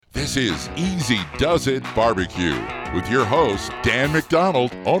This is Easy Does It Barbecue with your host, Dan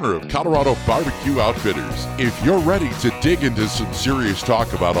McDonald, owner of Colorado Barbecue Outfitters. If you're ready to dig into some serious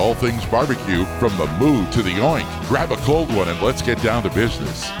talk about all things barbecue, from the moo to the oink, grab a cold one and let's get down to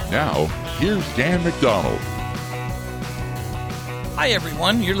business. Now, here's Dan McDonald. Hi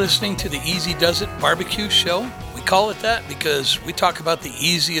everyone, you're listening to the Easy Does It Barbecue Show. We call it that because we talk about the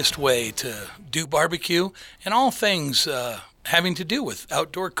easiest way to do barbecue and all things having to do with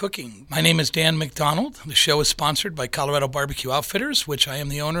outdoor cooking. My name is Dan McDonald. The show is sponsored by Colorado Barbecue Outfitters, which I am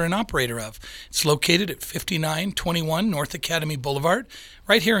the owner and operator of. It's located at 5921 North Academy Boulevard,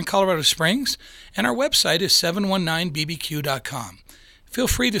 right here in Colorado Springs, and our website is 719bbq.com. Feel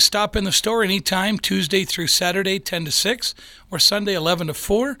free to stop in the store anytime, Tuesday through Saturday, 10 to 6, or Sunday, 11 to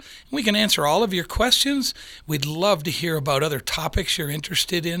 4. We can answer all of your questions. We'd love to hear about other topics you're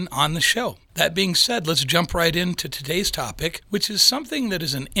interested in on the show. That being said, let's jump right into today's topic, which is something that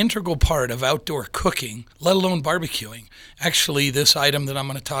is an integral part of outdoor cooking, let alone barbecuing. Actually, this item that I'm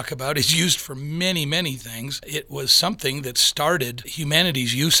going to talk about is used for many, many things. It was something that started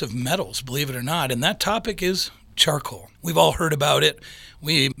humanity's use of metals, believe it or not, and that topic is charcoal. We've all heard about it.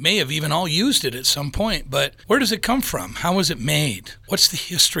 We may have even all used it at some point, but where does it come from? How was it made? What's the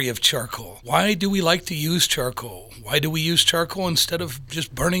history of charcoal? Why do we like to use charcoal? Why do we use charcoal instead of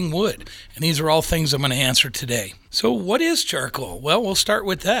just burning wood? And these are all things I'm going to answer today. So what is charcoal? Well, we'll start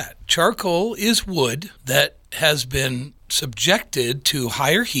with that. Charcoal is wood that has been subjected to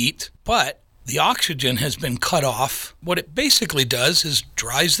higher heat, but the oxygen has been cut off. What it basically does is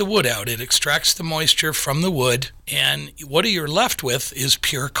dries the wood out. It extracts the moisture from the wood, and what you're left with is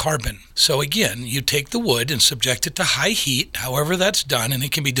pure carbon. So again, you take the wood and subject it to high heat, however that's done, and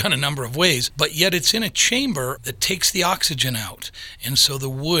it can be done a number of ways, but yet it's in a chamber that takes the oxygen out. And so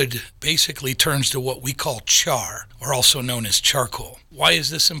the wood basically turns to what we call char, or also known as charcoal. Why is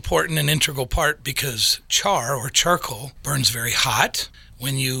this important and integral part? Because char, or charcoal, burns very hot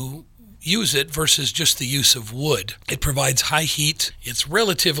when you use it versus just the use of wood. It provides high heat. It's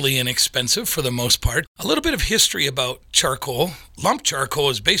relatively inexpensive for the most part. A little bit of history about charcoal. Lump charcoal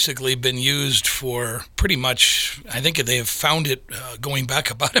has basically been used for pretty much, I think they have found it going back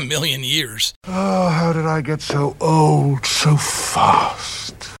about 1 million years. Oh, how did I get so old so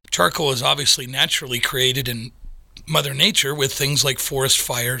fast? Charcoal is obviously naturally created in Mother Nature with things like forest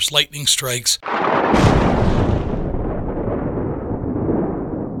fires, lightning strikes.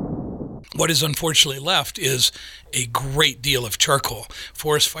 What is unfortunately left is a great deal of charcoal.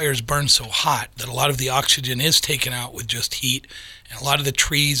 Forest fires burn so hot that a lot of the oxygen is taken out with just heat, and a lot of the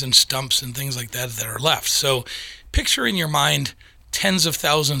trees and stumps and things like that are left. So picture in your mind tens of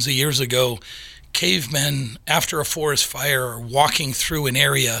thousands of years ago, cavemen, after a forest fire, are walking through an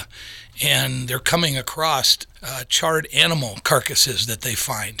area and they're coming across charred animal carcasses that they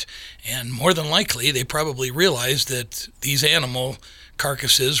find. And more than likely, they probably realized that these animal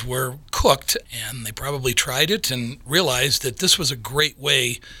carcasses were cooked, and they probably tried it and realized that this was a great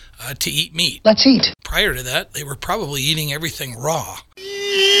way to eat meat. Let's eat. Prior to that, they were probably eating everything raw.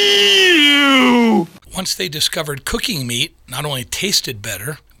 Ew! Once they discovered cooking meat not only tasted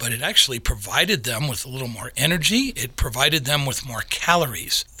better, but it actually provided them with a little more energy. It provided them with more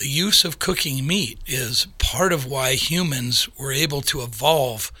calories. The use of cooking meat is part of why humans were able to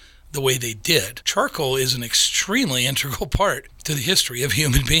evolve the way they did. Charcoal is an extremely integral part to the history of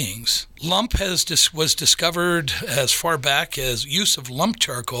human beings. Lump was discovered as far back as use of lump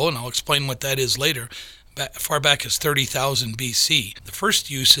charcoal, and I'll explain what that is later, far back as 30,000 BC. The first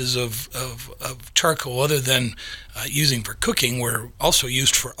uses of charcoal, other than using for cooking, were also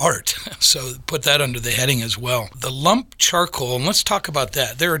used for art. So put that under the heading as well. The lump charcoal, and let's talk about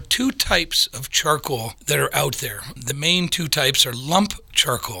that. There are two types of charcoal that are out there. The main two types are lump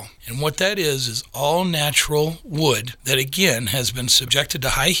charcoal. And what that is all natural wood that, again, has been subjected to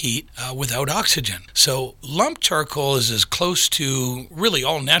high heat without oxygen. So lump charcoal is as close to really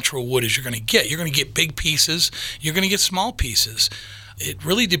all natural wood as you're going to get. You're going to get big pieces. You're going to get small pieces. It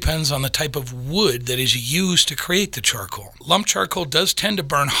really depends on the type of wood that is used to create the charcoal. Lump charcoal does tend to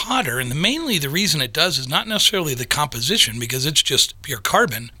burn hotter, and mainly the reason it does is not necessarily the composition, because it's just pure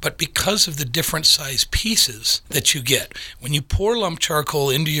carbon, but because of the different size pieces that you get. When you pour lump charcoal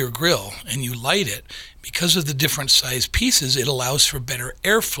into your grill and you light it, because of the different size pieces, it allows for better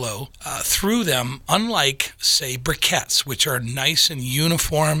airflow through them, unlike, say, briquettes, which are nice and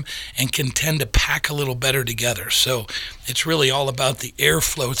uniform and can tend to pack a little better together. So it's really all about the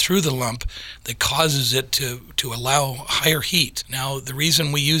airflow through the lump that causes it to allow higher heat. Now, the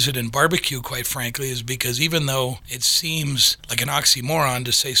reason we use it in barbecue, quite frankly, is because even though it seems like an oxymoron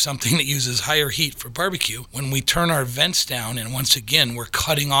to say something that uses higher heat for barbecue, when we turn our vents down and once again we're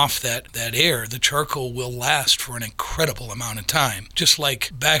cutting off that air, the charcoal will last for an incredible amount of time. Just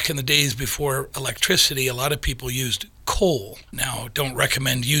like back in the days before electricity, a lot of people used coal. Now, don't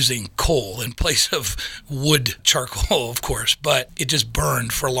recommend using coal in place of wood charcoal, of course, but it just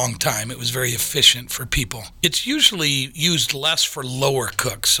burned for a long time. It was very efficient for people. It's usually used less for lower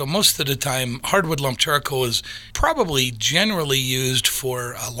cooks. So most of the time, hardwood lump charcoal is probably generally used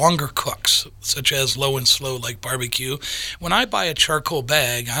for longer cooks, such as low and slow like barbecue. When I buy a charcoal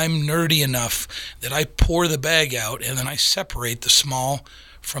bag, I'm nerdy enough that I pour the bag out and then I separate the small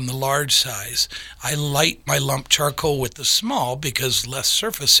from the large size. I light my lump charcoal with the small because less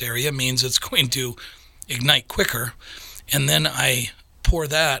surface area means it's going to ignite quicker. And then I pour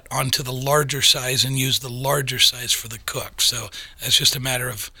that onto the larger size and use the larger size for the cook. So that's just a matter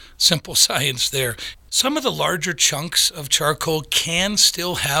of simple science there. Some of the larger chunks of charcoal can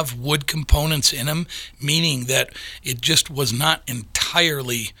still have wood components in them, meaning that it just was not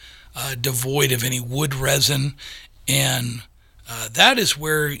entirely devoid of any wood resin, and that is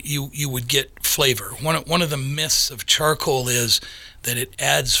where you would get flavor. One of the myths of charcoal is that it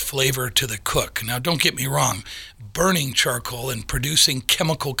adds flavor to the cook. Now, don't get me wrong. Burning charcoal and producing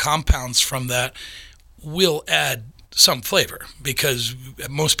chemical compounds from that will add some flavor, because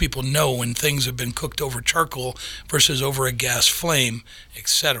most people know when things have been cooked over charcoal versus over a gas flame,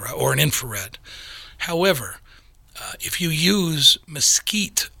 etc., or an infrared. However, if you use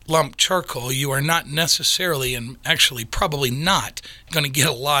mesquite lump charcoal, you are not necessarily, and actually probably not, going to get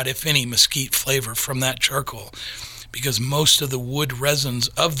a lot, if any, mesquite flavor from that charcoal, because most of the wood resins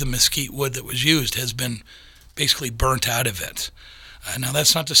of the mesquite wood that was used has been basically burnt out of it. Now,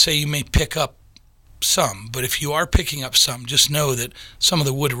 that's not to say you may pick up some, but if you are picking up some, just know that some of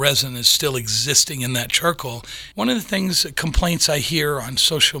the wood resin is still existing in that charcoal. One of the complaints I hear on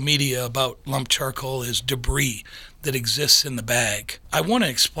social media about lump charcoal is debris that exists in the bag. I want to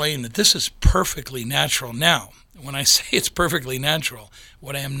explain that this is perfectly natural. Now, when I say it's perfectly natural,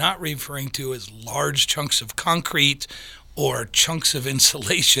 what I am not referring to is large chunks of concrete or chunks of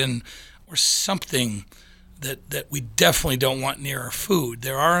insulation or something that we definitely don't want near our food.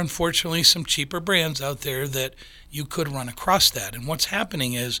 There are unfortunately some cheaper brands out there that you could run across that. And what's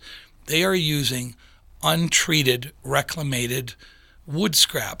happening is they are using untreated, reclamated wood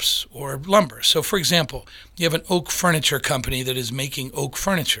scraps or lumber. So for example, you have an oak furniture company that is making oak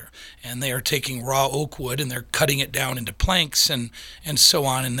furniture, and they are taking raw oak wood and they're cutting it down into planks and so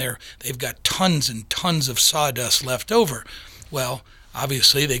on, and they've got tons and tons of sawdust left over. Well,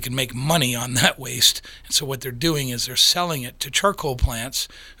 obviously, they can make money on that waste. And so what they're doing is they're selling it to charcoal plants,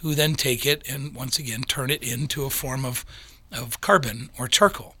 who then take it and, once again, turn it into a form of carbon or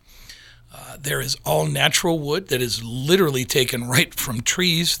charcoal. There is all natural wood that is literally taken right from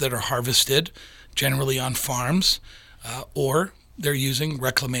trees that are harvested, generally on farms, or they're using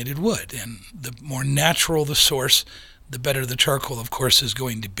reclamated wood. And the more natural the source, the better the charcoal, of course, is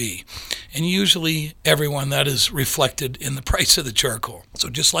going to be. And usually, everyone, that is reflected in the price of the charcoal. So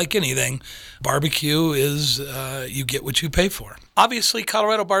just like anything, barbecue is you get what you pay for. Obviously,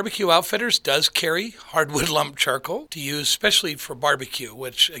 Colorado Barbecue Outfitters does carry hardwood lump charcoal to use, especially for barbecue,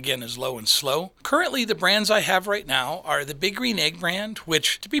 which, again, is low and slow. Currently, the brands I have right now are the Big Green Egg brand,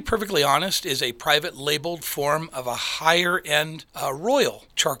 which, to be perfectly honest, is a private labeled form of a higher-end Royal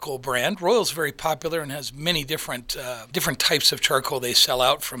charcoal brand. Royal's very popular and has many different types of charcoal they sell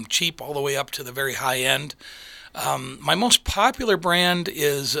out, from cheap all the way up to the very high end. My most popular brand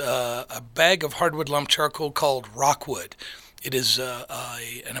is a bag of hardwood lump charcoal called Rockwood. It is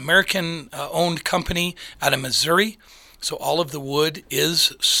an American-owned company out of Missouri, so all of the wood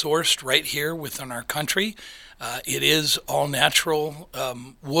is sourced right here within our country. It is all natural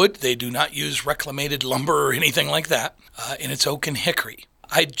wood. They do not use reclamated lumber or anything like that, and it's oak and hickory.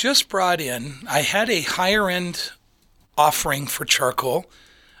 I had a higher-end offering for charcoal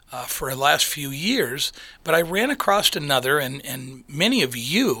for the last few years, but I ran across another, and many of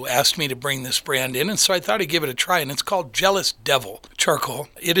you asked me to bring this brand in, and so I thought I'd give it a try, and it's called Jealous Devil charcoal.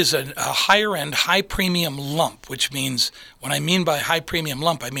 It is a higher-end, high-premium lump, which means, when I mean by high-premium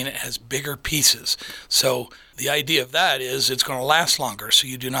lump, I mean it has bigger pieces. So the idea of that is it's going to last longer, so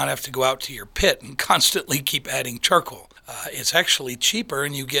you do not have to go out to your pit and constantly keep adding charcoal. It's actually cheaper,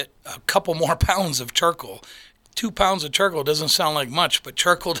 and you get a couple more pounds of charcoal 2 pounds of charcoal doesn't sound like much, but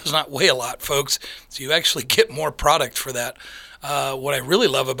charcoal does not weigh a lot, folks. So you actually get more product for that. What I really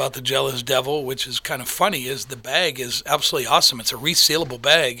love about the Jealous Devil, which is kind of funny, is the bag is absolutely awesome. It's a resealable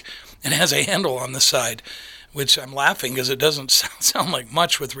bag and has a handle on the side, which I'm laughing because it doesn't sound like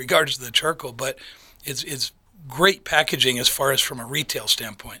much with regards to the charcoal, but it's great packaging as far as from a retail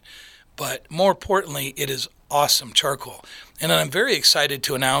standpoint. But more importantly, it is awesome charcoal. And I'm very excited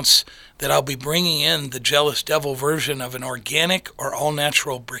to announce that I'll be bringing in the Jealous Devil version of an organic or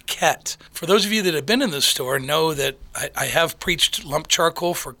all-natural briquette. For those of you that have been in the store know that I have preached lump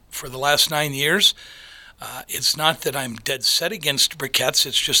charcoal for the last 9 years. It's not that I'm dead set against briquettes.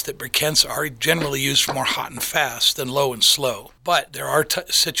 It's just that briquettes are generally used for more hot and fast than low and slow. But there are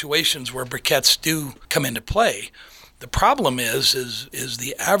situations where briquettes do come into play. The problem is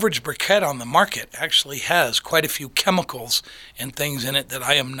the average briquette on the market actually has quite a few chemicals and things in it that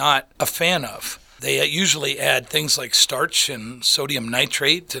I am not a fan of. They usually add things like starch and sodium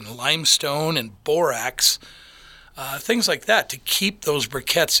nitrate and limestone and borax, things like that to keep those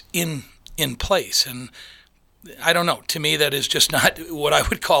briquettes in place. And I don't know. To me, that is just not what I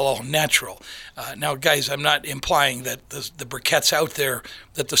would call all natural. Now, guys, I'm not implying that the briquettes out there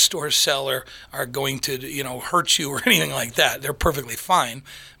that the stores sell are going to, hurt you or anything like that. They're perfectly fine.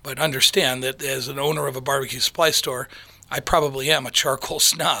 But understand that as an owner of a barbecue supply store, I probably am a charcoal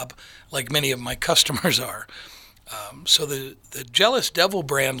snob, like many of my customers are. So the Jealous Devil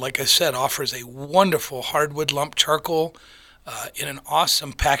brand, like I said, offers a wonderful hardwood lump charcoal in an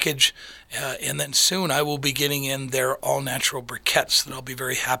awesome package, and then soon I will be getting in their all-natural briquettes that I'll be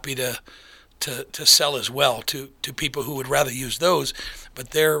very happy to sell as well to people who would rather use those.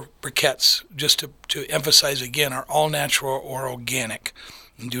 But their briquettes, just to emphasize again, are all-natural or organic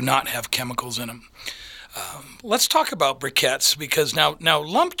and do not have chemicals in them. Let's talk about briquettes, because now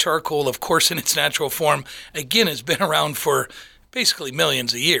lump charcoal, of course, in its natural form, again, has been around for basically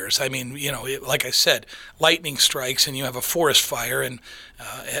millions of years. I mean, like I said, lightning strikes and you have a forest fire, and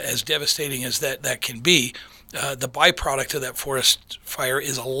as devastating as that can be, the byproduct of that forest fire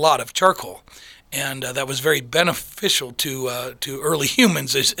is a lot of charcoal. And that was very beneficial to early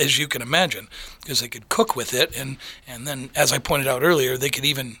humans, as you can imagine, because they could cook with it. And then, as I pointed out earlier, they could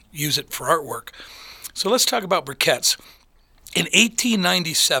even use it for artwork. So let's talk about briquettes. In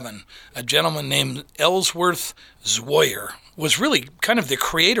 1897, a gentleman named Ellsworth Zwoyer was really kind of the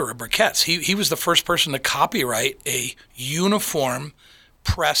creator of briquettes. He was the first person to copyright a uniform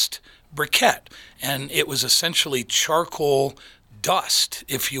pressed briquette, and it was essentially charcoal dust,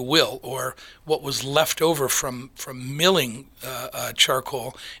 if you will, or what was left over from milling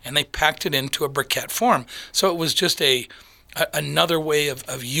charcoal, and they packed it into a briquette form. So it was just another way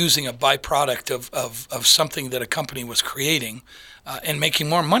of using a byproduct of something that a company was creating and making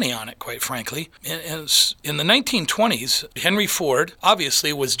more money on it, quite frankly. In the 1920s, Henry Ford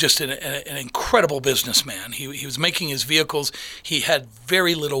obviously was just an incredible businessman. He was making his vehicles. He had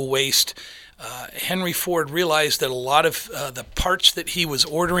very little waste. Henry Ford realized that a lot of the parts that he was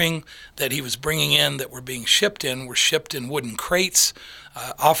ordering, that he was bringing in, that were being shipped in, were shipped in wooden crates.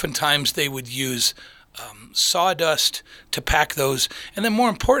 Oftentimes they would use sawdust to pack those. And then more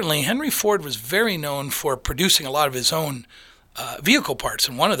importantly, Henry Ford was very known for producing a lot of his own vehicle parts,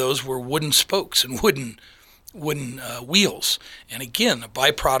 and one of those were wooden spokes and wooden wheels. And again, a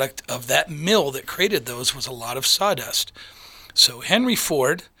byproduct of that mill that created those was a lot of sawdust. So Henry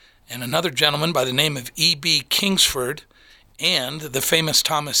Ford and another gentleman by the name of E.B. Kingsford and the famous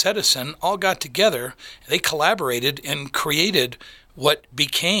Thomas Edison all got together. They collaborated and created what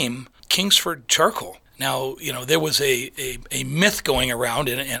became Kingsford charcoal. Now, there was a myth going around,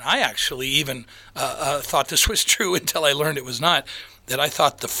 and I actually even thought this was true until I learned it was not, that I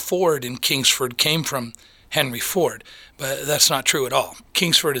thought the Ford in Kingsford came from Henry Ford, but that's not true at all.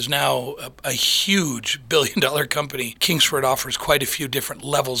 Kingsford is now a huge billion-dollar company. Kingsford offers quite a few different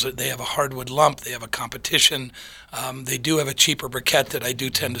levels. They have a hardwood lump. They have a competition. They do have a cheaper briquette that I do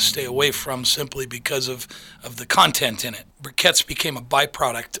tend to stay away from simply because of the content in it. Briquettes became a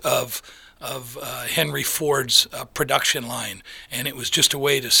byproduct of Henry Ford's production line, and it was just a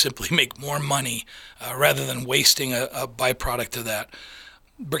way to simply make more money rather than wasting a byproduct of that.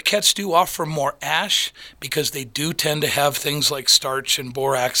 Briquettes do offer more ash because they do tend to have things like starch and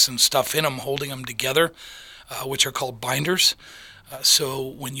borax and stuff in them holding them together, which are called binders. So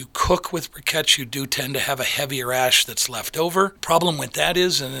when you cook with briquettes, you do tend to have a heavier ash that's left over. Problem with that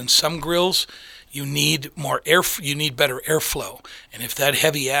is, and in some grills, you need more air. You need better airflow, and if that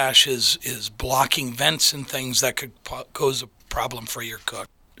heavy ash is blocking vents and things, that could pose a problem for your cook.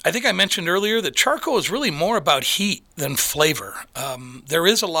 I think I mentioned earlier that charcoal is really more about heat than flavor. There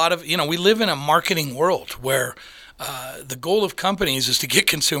is a lot of, we live in a marketing world where the goal of companies is to get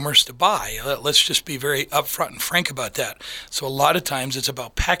consumers to buy. Let's just be very upfront and frank about that. So a lot of times it's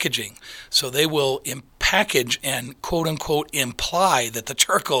about packaging. So they will package and quote unquote imply that the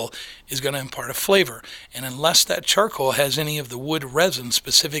charcoal is going to impart a flavor. And unless that charcoal has any of the wood resin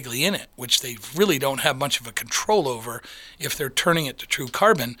specifically in it, which they really don't have much of a control over if they're turning it to true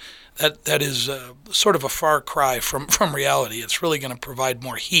carbon, that is sort of a far cry from reality. It's really going to provide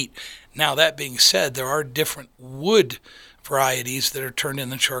more heat. Now, that being said, there are different wood varieties that are turned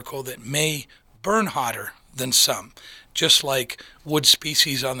into charcoal that may burn hotter than some, just like wood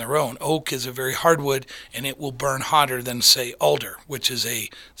species on their own. Oak is a very hard wood, and it will burn hotter than, say, alder, which is a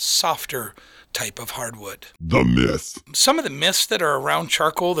softer type of hardwood. The myth. Some of the myths that are around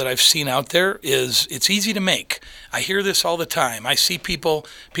charcoal that I've seen out there is it's easy to make. I hear this all the time. I see people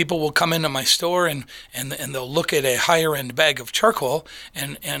will come into my store and they'll look at a higher end bag of charcoal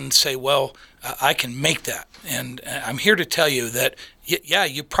and say, well, I can make that. And I'm here to tell you that, yeah,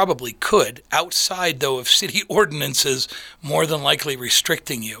 you probably could, outside, though, of city ordinances more than likely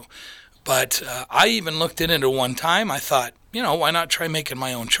restricting you. But I even looked into it one time. I thought, why not try making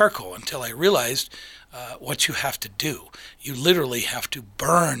my own charcoal, until I realized what you have to do. You literally have to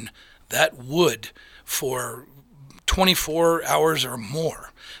burn that wood for 24 hours or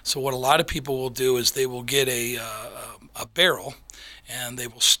more. So what a lot of people will do is they will get a barrel, and they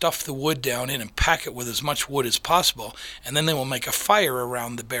will stuff the wood down in and pack it with as much wood as possible, and then they will make a fire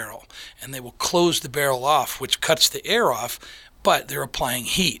around the barrel, and they will close the barrel off, which cuts the air off, but they're applying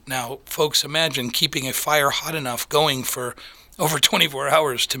heat. Now, folks, imagine keeping a fire hot enough going for over 24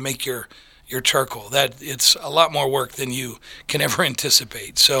 hours to make your charcoal. It's a lot more work than you can ever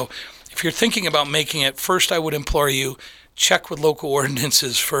anticipate. So if you're thinking about making it, first I would implore you, check with local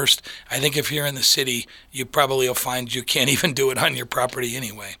ordinances first. I think if you're in the city, you probably will find you can't even do it on your property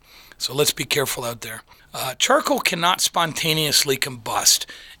anyway. So let's be careful out there. Charcoal cannot spontaneously combust.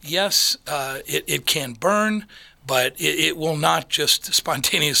 Yes, it can burn, but it will not just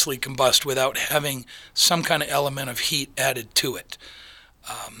spontaneously combust without having some kind of element of heat added to it.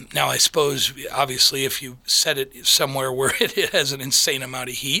 Now, I suppose, obviously, if you set it somewhere where it has an insane amount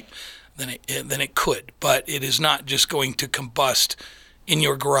of heat, then it could. But it is not just going to combust in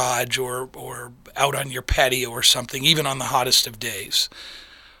your garage or out on your patio or something, even on the hottest of days.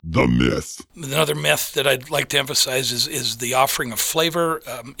 The myth. Another myth that I'd like to emphasize is the offering of flavor.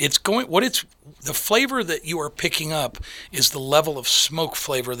 The flavor that you are picking up is the level of smoke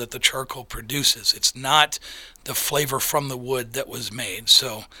flavor that the charcoal produces. It's not the flavor from the wood that was made.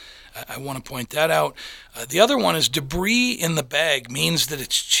 So I want to point that out. The other one is debris in the bag means that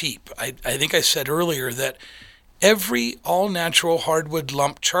it's cheap. I think I said earlier that every all-natural hardwood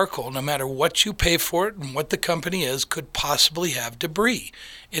lump charcoal, no matter what you pay for it and what the company is, could possibly have debris.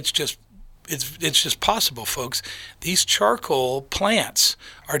 It's just possible, folks. These charcoal plants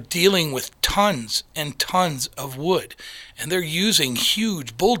are dealing with tons and tons of wood, and they're using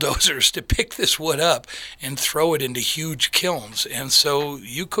huge bulldozers to pick this wood up and throw it into huge kilns. And so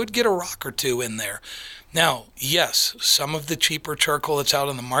you could get a rock or two in there. Now, yes, some of the cheaper charcoal that's out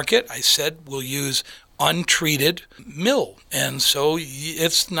on the market, I said, will use untreated mill, and so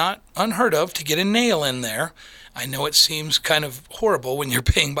it's not unheard of to get a nail in there. I know it seems kind of horrible when you're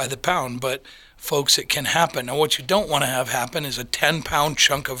paying by the pound, but folks, it can happen. Now, what you don't want to have happen is a 10-pound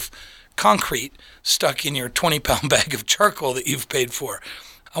chunk of concrete stuck in your 20-pound bag of charcoal that you've paid for.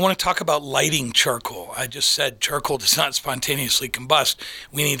 I want to talk about lighting charcoal. I just said charcoal does not spontaneously combust.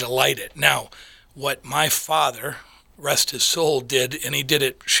 We need to light it. Now, what my father, rest his soul, did, and he did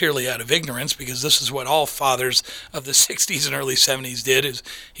it sheerly out of ignorance, because this is what all fathers of the 60s and early 70s did, is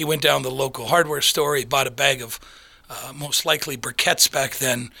he went down to the local hardware store, he bought a bag of most likely briquettes back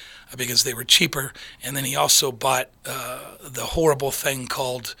then because they were cheaper, and then he also bought the horrible thing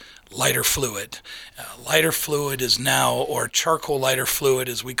called lighter fluid. Lighter fluid is now, or charcoal lighter fluid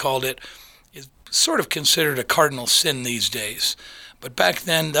as we called it, is sort of considered a cardinal sin these days. But back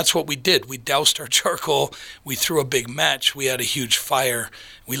then, that's what we did. We doused our charcoal, we threw a big match, we had a huge fire,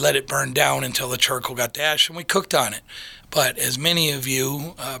 we let it burn down until the charcoal got to ash, and we cooked on it. But as many of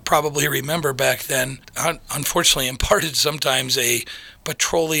you probably remember back then, unfortunately imparted sometimes a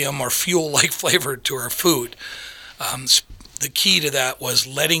petroleum or fuel-like flavor to our food. The key to that was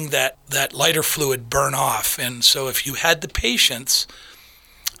letting that lighter fluid burn off. And so if you had the patience,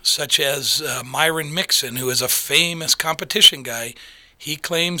 such as Myron Mixon, who is a famous competition guy, he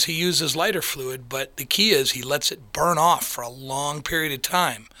claims he uses lighter fluid, but the key is he lets it burn off for a long period of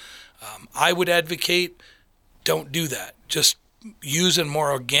time. I would advocate don't do that. Just use a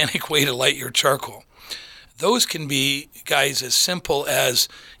more organic way to light your charcoal. Those can be, guys, as simple as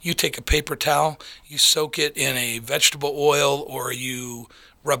you take a paper towel, you soak it in a vegetable oil, or you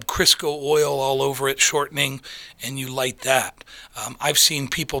rub Crisco oil all over it, shortening, and you light that. I've seen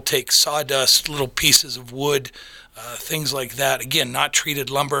people take sawdust, little pieces of wood, things like that. Again, not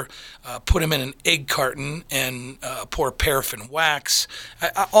treated lumber. Put them in an egg carton and pour paraffin wax,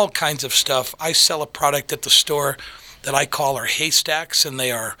 all kinds of stuff. I sell a product at the store that I call our haystacks, and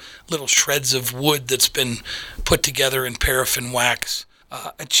they are little shreds of wood that's been put together in paraffin wax.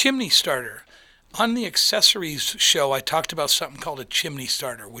 A chimney starter. On the accessories show, I talked about something called a chimney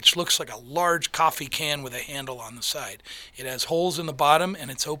starter, which looks like a large coffee can with a handle on the side. It has holes in the bottom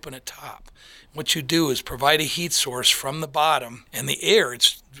and it's open at top. What you do is provide a heat source from the bottom, and the air,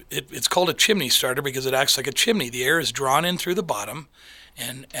 it's called a chimney starter because it acts like a chimney. The air is drawn in through the bottom,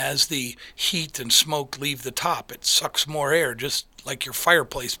 and as the heat and smoke leave the top, it sucks more air, just like your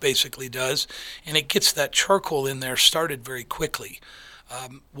fireplace basically does, and it gets that charcoal in there started very quickly.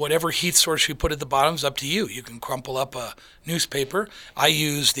 Whatever heat source you put at the bottom is up to you. You can crumple up a newspaper. I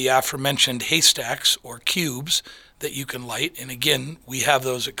use the aforementioned haystacks or cubes that you can light, and again, we have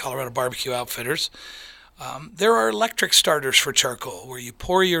those at Colorado Barbecue Outfitters. There are electric starters for charcoal, where you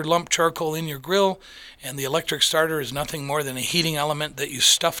pour your lump charcoal in your grill, and the electric starter is nothing more than a heating element that you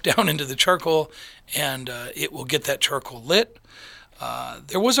stuff down into the charcoal, and it will get that charcoal lit.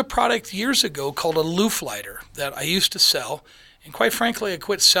 There was a product years ago called a loaf lighter that I used to sell, and quite frankly, I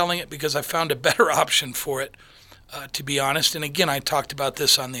quit selling it because I found a better option for it, to be honest. And again, I talked about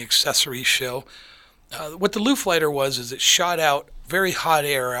this on the accessories show. What the loaf lighter was is it shot out very hot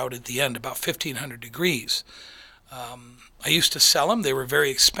air out at the end, about 1,500 degrees. I used to sell them. They were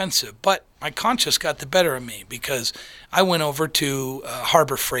very expensive, but my conscience got the better of me because I went over to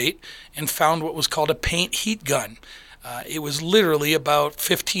Harbor Freight and found what was called a paint heat gun. It was literally about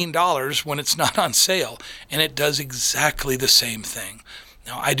 $15 when it's not on sale, and it does exactly the same thing.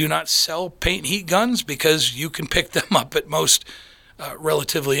 Now, I do not sell paint heat guns because you can pick them up at most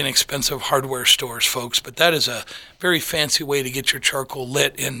relatively inexpensive hardware stores, folks, but that is a very fancy way to get your charcoal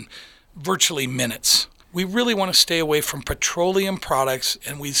lit in virtually minutes. We really want to stay away from petroleum products,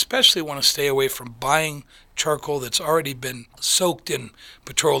 and we especially want to stay away from buying charcoal that's already been soaked in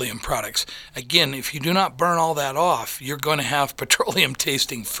petroleum products. Again, if you do not burn all that off, you're going to have petroleum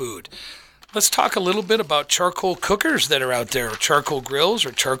tasting food. Let's talk a little bit about charcoal cookers that are out there, or charcoal grills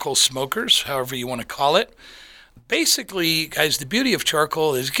or charcoal smokers, however you want to call it. Basically, guys, the beauty of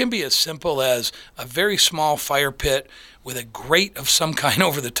charcoal is it can be as simple as a very small fire pit with a grate of some kind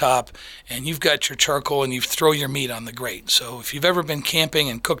over the top, and you've got your charcoal and you throw your meat on the grate. So if you've ever been camping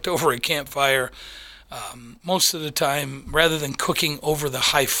and cooked over a campfire, most of the time, rather than cooking over the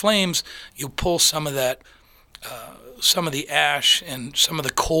high flames, you'll pull some of that, some of the ash and some of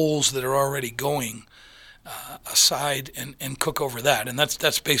the coals that are already going aside and cook over that. And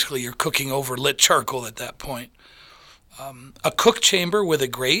that's basically you're cooking over lit charcoal at that point. A cook chamber with a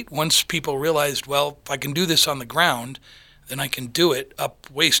grate, once people realized, well, if I can do this on the ground, then I can do it up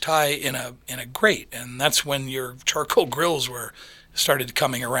waist high in a grate. And that's when your charcoal grills started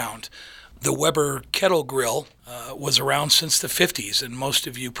coming around. The Weber kettle grill was around since the 50s, and most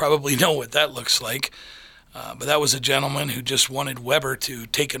of you probably know what that looks like. But that was a gentleman who just wanted Weber to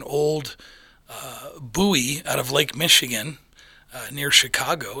take an old buoy out of Lake Michigan near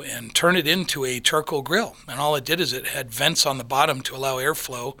Chicago and turn it into a charcoal grill. And all it did is it had vents on the bottom to allow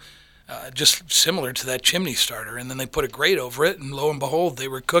airflow, just similar to that chimney starter. And then they put a grate over it, and lo and behold, they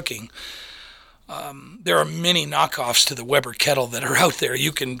were cooking. There are many knockoffs to the Weber kettle that are out there.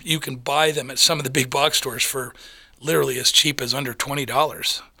 You can buy them at some of the big box stores for literally as cheap as under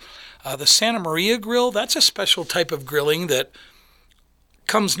 $20. The Santa Maria grill, that's a special type of grilling that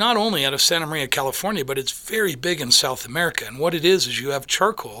comes not only out of Santa Maria, California, but it's very big in South America. And what it is you have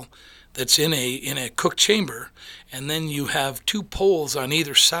charcoal that's in a cook chamber, and then you have two poles on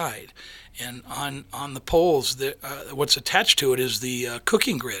either side. And on the poles, what's attached to it is the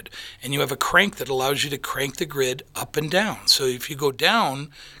cooking grid. And you have a crank that allows you to crank the grid up and down. So if you go down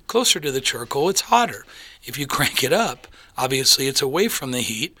closer to the charcoal, it's hotter. If you crank it up, obviously it's away from the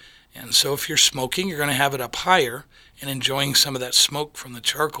heat. And so if you're smoking, you're going to have it up higher and enjoying some of that smoke from the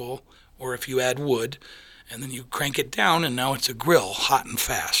charcoal, or if you add wood, and then you crank it down, and now it's a grill, hot and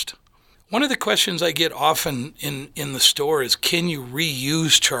fast. One of the questions I get often in the store is, can you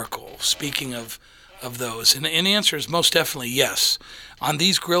reuse charcoal? Speaking of those, and the answer is most definitely yes. On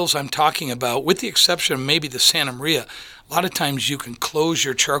these grills I'm talking about, with the exception of maybe the Santa Maria, a lot of times you can close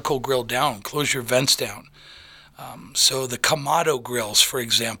your charcoal grill down, close your vents down. So the Kamado grills, for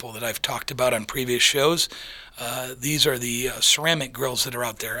example, that I've talked about on previous shows, these are the ceramic grills that are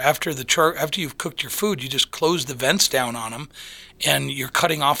out there. After you've cooked your food, you just close the vents down on them, and you're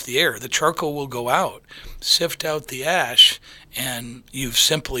cutting off the air. The charcoal will go out, sift out the ash, and you've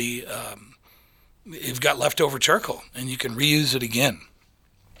simply you've got leftover charcoal, and you can reuse it again.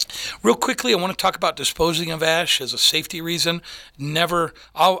 Real quickly, I want to talk about disposing of ash as a safety reason.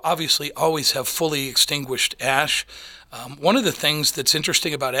 Obviously, always have fully extinguished ash. One of the things that's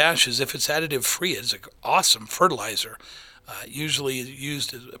interesting about ash is if it's additive free, it's an awesome fertilizer. Usually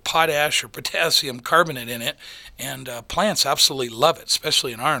used as potash or potassium carbonate in it, and plants absolutely love it,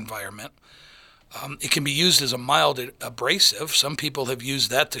 especially in our environment. It can be used as a mild abrasive. Some people have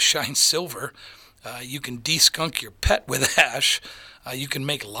used that to shine silver. You can de-skunk your pet with ash. You can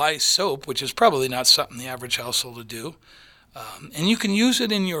make lye soap, which is probably not something the average household would do. And you can use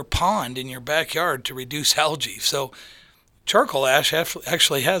it in your pond, in your backyard, to reduce algae. So charcoal ash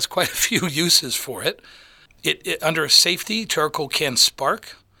actually has quite a few uses for it. Under safety, charcoal can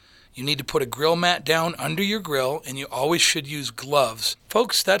spark. You need to put a grill mat down under your grill, and you always should use gloves.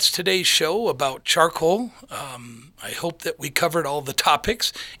 Folks, that's today's show about charcoal. I hope that we covered all the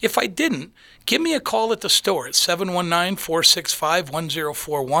topics. If I didn't, give me a call at the store at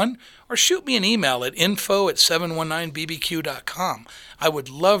 719-465-1041 or shoot me an email at info@719bbq.com. I would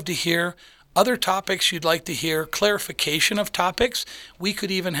love to hear other topics you'd like to hear, clarification of topics. We could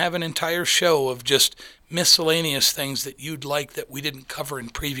even have an entire show of just miscellaneous things that you'd like that we didn't cover in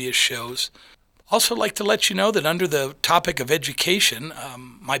previous shows. Also like to let you know that under the topic of education,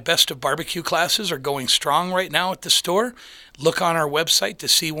 my Best of Barbecue classes are going strong right now at the store. Look on our website to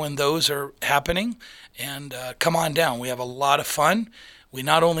see when those are happening, and come on down. We have a lot of fun. We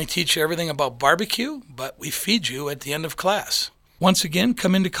not only teach you everything about barbecue, but we feed you at the end of class. Once again,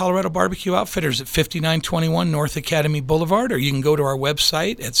 come into Colorado Barbecue Outfitters at 5921 North Academy Boulevard, or you can go to our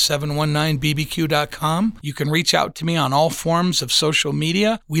website at 719bbq.com. You can reach out to me on all forms of social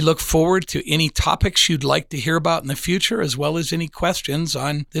media. We look forward to any topics you'd like to hear about in the future, as well as any questions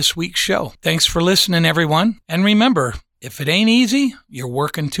on this week's show. Thanks for listening, everyone. And remember, if it ain't easy, you're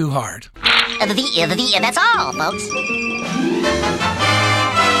working too hard. That's all, folks.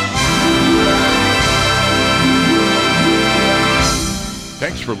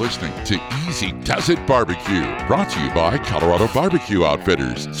 Thanks for listening to Easy Does It Barbecue, brought to you by Colorado Barbecue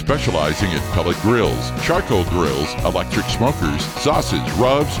Outfitters, specializing in pellet grills, charcoal grills, electric smokers, sauces,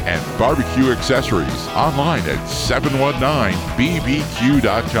 rubs, and barbecue accessories. Online at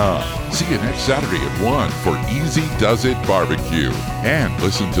 719bbq.com. See you next Saturday at 1 for Easy Does It Barbecue. And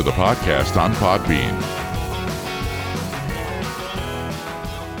listen to the podcast on Podbean.